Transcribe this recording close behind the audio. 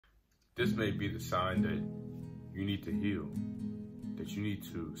This may be the sign that you need to heal, that you need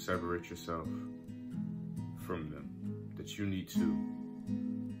to separate yourself from them, that you need to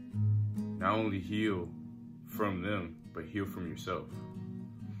not only heal from them, but heal from yourself.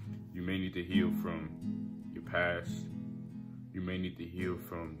 You may need to heal from your past. You may need to heal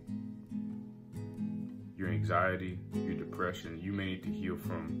from your anxiety, your depression. You may need to heal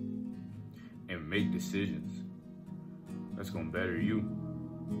from and make decisions that's gonna better you.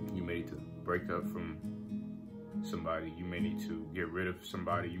 You may need to break up from somebody. You may need to get rid of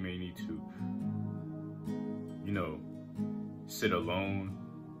somebody. You may need to, sit alone,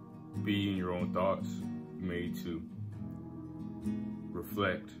 be in your own thoughts. You may need to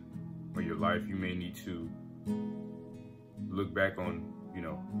reflect on your life. You may need to look back on,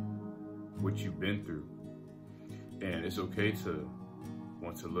 what you've been through. And it's okay to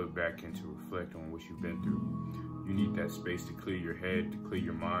want to look back and to reflect on what you've been through. You need that space to clear your head, to clear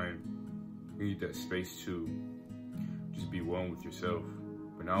your mind. You need that space to just be one with yourself.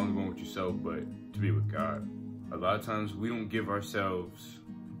 But not only one with yourself, but to be with God. A lot of times we don't give ourselves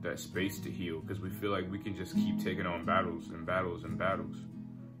that space to heal because we feel like we can just keep taking on battles and battles and battles.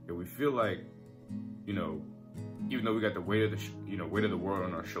 And we feel like, even though we got the weight of the world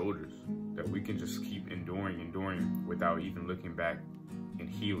on our shoulders, that we can just keep enduring without even looking back and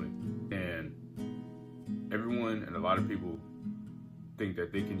healing. And everyone and a lot of people think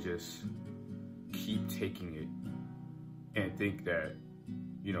that they can just keep taking it and think that,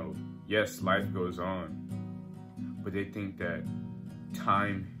 yes, life goes on, but they think that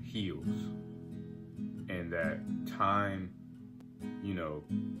time heals and that time,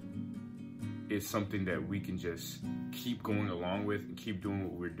 is something that we can just keep going along with and keep doing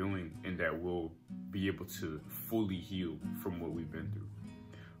what we're doing, and that we'll be able to fully heal from what we've been through.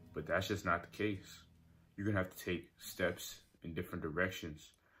 But that's just not the case. You're gonna have to take steps in different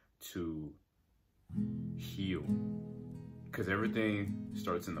directions to heal, because everything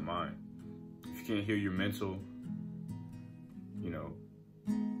starts in the mind. If you can't heal your mental, your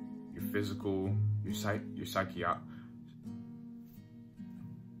physical, your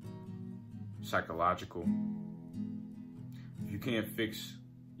psychological, if you can't fix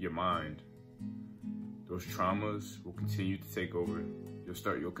your mind, those traumas will continue to take over.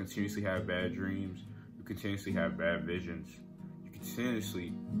 You'll continuously have bad dreams. You'll continuously have bad visions. You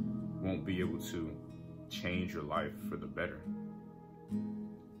continuously won't be able to change your life for the better.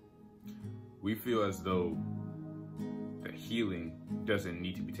 We feel as though the healing doesn't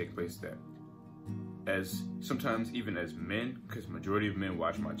need to be taking place, that as sometimes even as men, because majority of men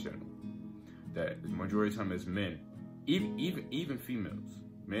watch my channel, that the majority of the time as men, even females,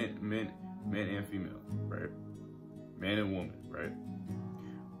 men and female, right? Man and woman, right?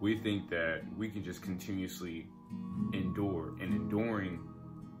 We think that we can just continuously endure, and enduring,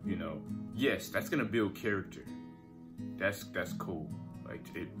 yes, that's gonna build character. That's cool. Like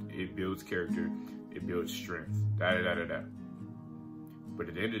it builds character, it builds strength, But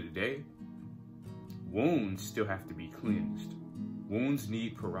at the end of the day, wounds still have to be cleansed. Wounds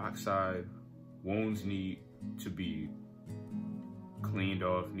need peroxide. Wounds need to be cleaned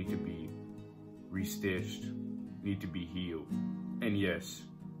off, need to be restitched, need to be healed. And yes,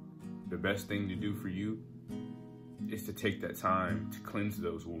 the best thing to do for you is to take that time to cleanse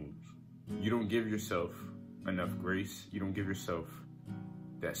those wounds. You don't give yourself enough grace. You don't give yourself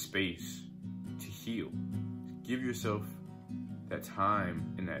that space to heal. Give yourself that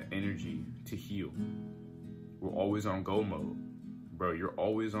time and that energy to heal. We're always on go mode. Bro, you're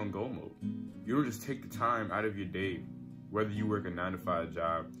always on go mode. You don't just take the time out of your day, whether you work a 9-to-5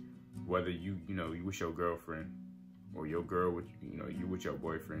 job, whether you with your girlfriend, or your girl with, you with your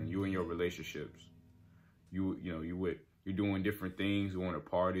boyfriend, you in your relationships, you're doing different things, going to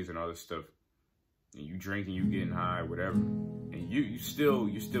parties and all this stuff, and you drinking, you getting high, whatever, and you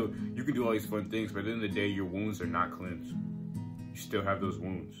can do all these fun things, but at the end of the day, your wounds are not cleansed. You still have those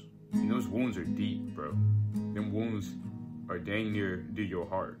wounds, and those wounds are deep, bro. Them wounds are dang near to your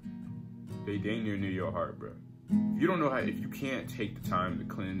heart. They dang near your heart, bro. If you can't take the time to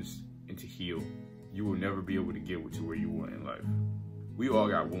cleanse and to heal, you will never be able to get to where you want in life. We all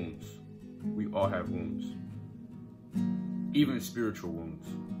got wounds. We all have wounds. Even spiritual wounds.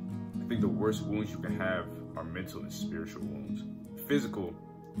 I think the worst wounds you can have are mental and spiritual wounds. Physical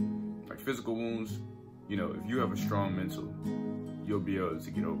wounds, if you have a strong mental, you'll be able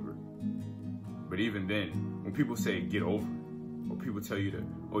to get over it. But even then, when people say get over it, or people tell you that,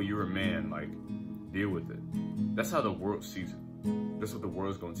 oh, you're a man, like, deal with it. That's how the world sees it. That's what the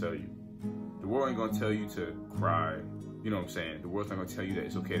world's gonna tell you. The world ain't gonna tell you to cry. You know what I'm saying? The world's not gonna tell you that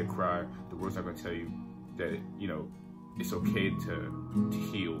it's okay to cry. The world's not gonna tell you that, it's okay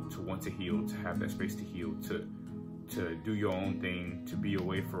to heal, to want to heal, to have that space to heal, to do your own thing, to be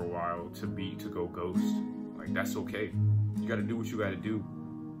away for a while, to go ghost. Like, that's okay. You got to do what you got to do.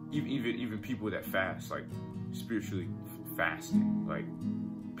 Even people that fast, like spiritually fasting, like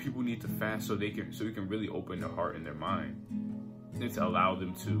people need to fast so we can really open their heart and their mind, and to allow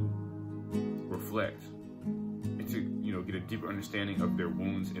them to reflect and to, you know, get a deeper understanding of their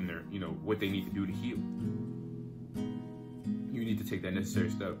wounds and their, you know, what they need to do to heal. You need to take that necessary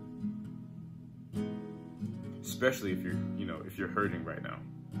step, especially if you're hurting right now.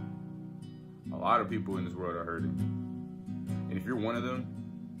 A lot of people in this world are hurting, and if you're one of them,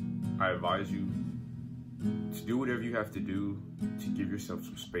 I advise you to do whatever you have to do to give yourself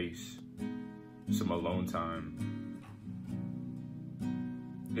some space, some alone time,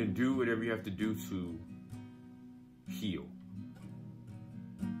 and do whatever you have to do to heal.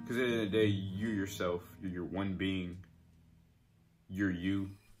 Because at the end of the day, you're yourself, you're your one being, you're you,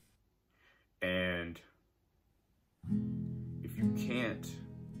 and if you can't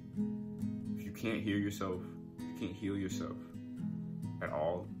heal yourself, if you can't heal yourself at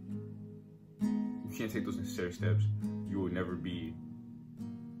all, you can't take those necessary steps, you will never be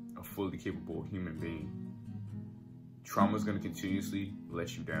a fully capable human being. Trauma is going to continuously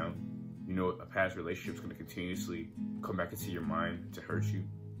let you down. You know, a past relationship is going to continuously come back into your mind to hurt you.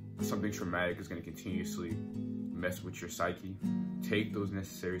 Something traumatic is going to continuously mess with your psyche. Take those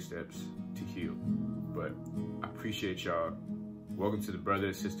necessary steps to heal. But I appreciate y'all. Welcome to the Brother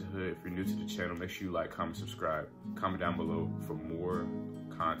and Sisterhood. If you're new to the channel, make sure you like, comment, subscribe. Comment down below for more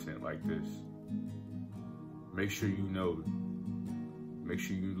content like this. Make sure you know, make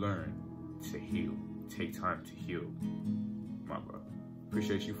sure you learn to heal. Take time to heal, my brother.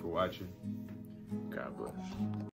 Appreciate you for watching. God bless.